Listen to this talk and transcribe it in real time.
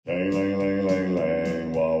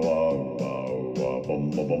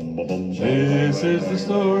This is the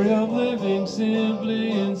story of living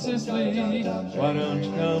simply in Sicily. Why don't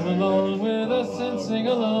you come along with us and sing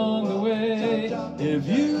along the way? If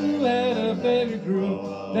you had a favorite group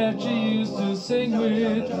that you used to sing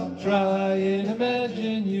with, try and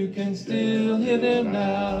imagine you can still hear them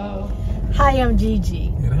now. Hi, I'm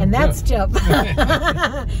Gigi, and that's Jeff.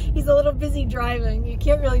 He's a little busy driving. You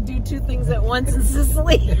can't really do two things at once in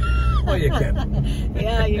Sicily. Well, you can.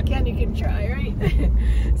 Yeah, you can try, right?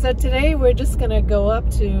 So today we're just going to go up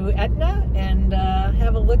to Etna and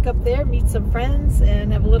have a look up there, meet some friends,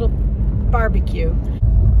 and have a little barbecue.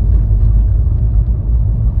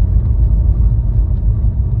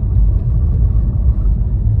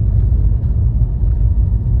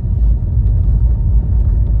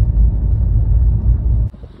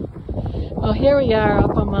 Well, here we are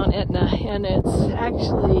up on Mount Etna, and it's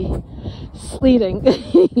actually sleeting.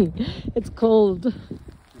 It's cold.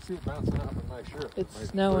 You see it bouncing off of my shirt. It's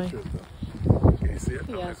snowing. Can you see it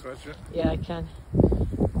on my sweatshirt? Yeah, I can.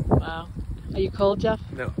 Wow. Are you cold, Jeff?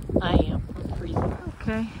 No. I am. I'm freezing.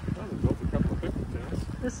 Okay. Well, we built a couple of picnic tents.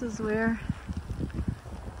 This is where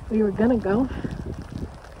we were gonna go,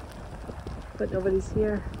 but nobody's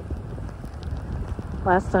here.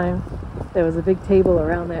 Last time there was a big table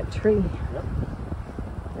around that tree. Yep.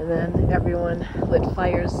 And then everyone lit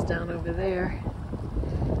fires down over there.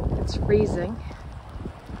 It's freezing.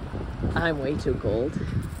 I'm way too cold.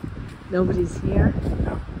 Nobody's here.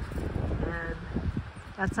 No. And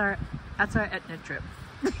that's our Etna trip.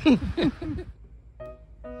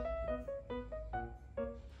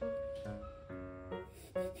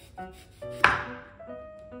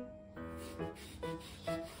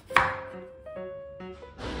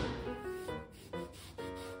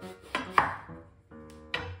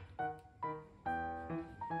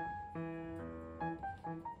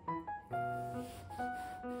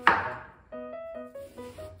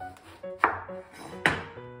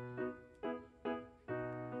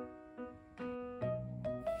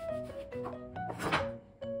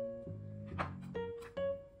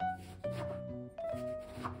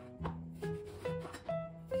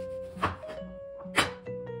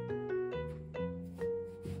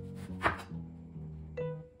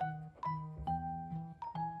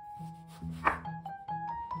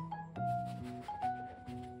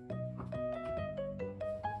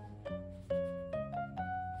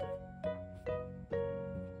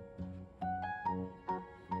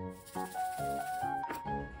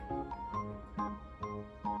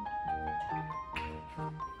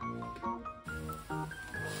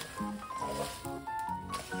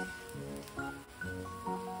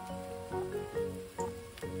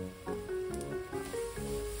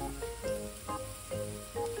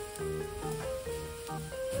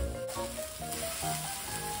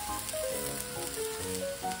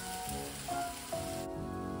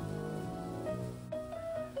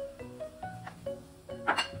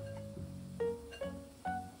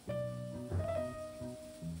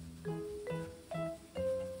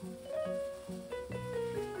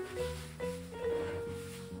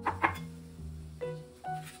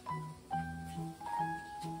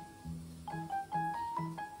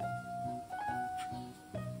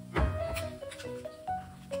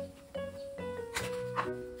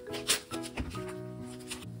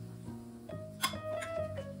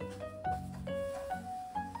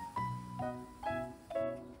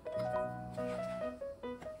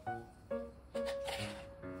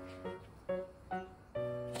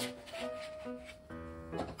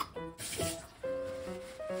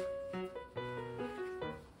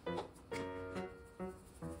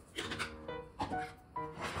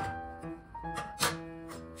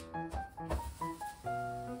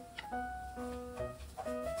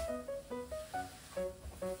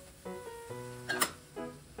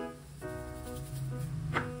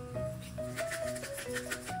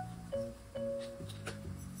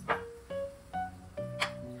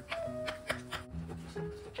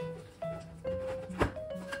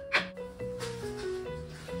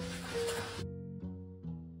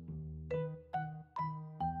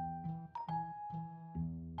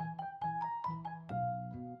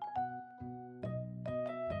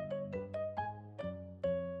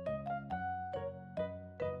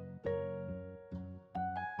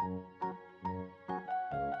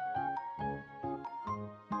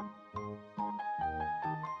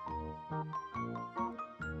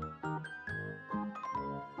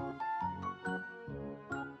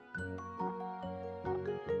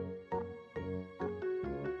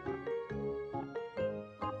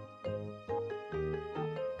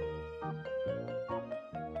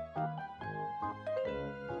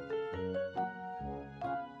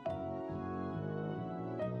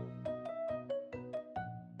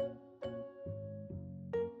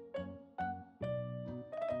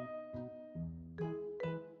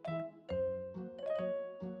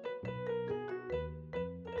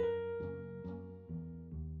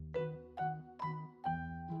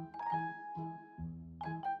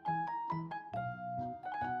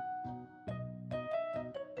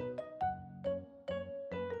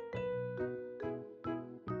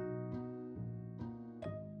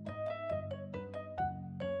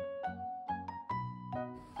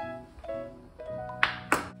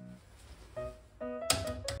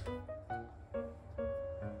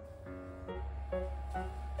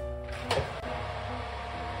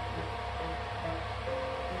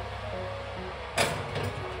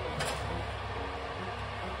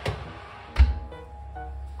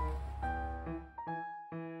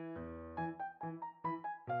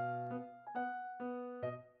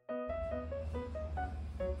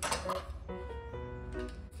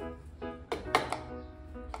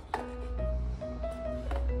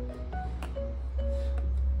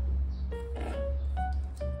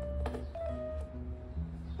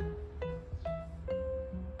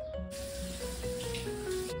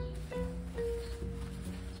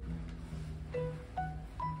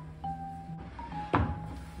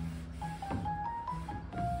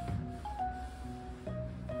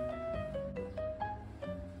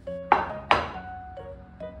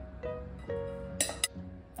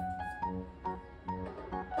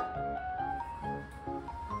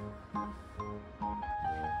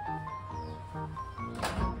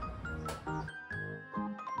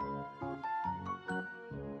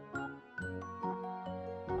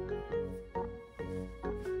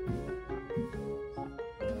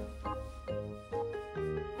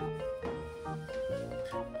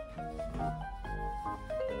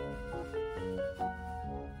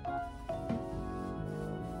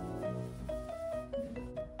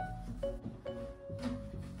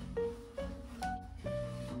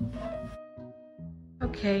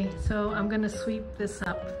 Okay, so I'm gonna sweep this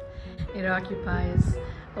up. It occupies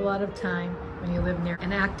a lot of time when you live near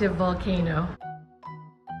an active volcano.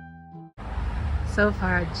 So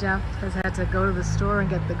far, Jeff has had to go to the store and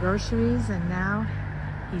get the groceries, and now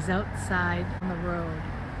he's outside on the road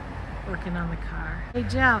working on the car. Hey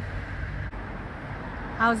Jeff,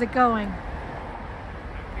 how's it going?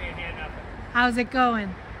 I can't hear nothing. How's it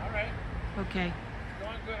going? All right. Okay. It's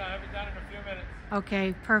going good. I'll have it done in a few minutes.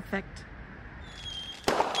 Okay, perfect.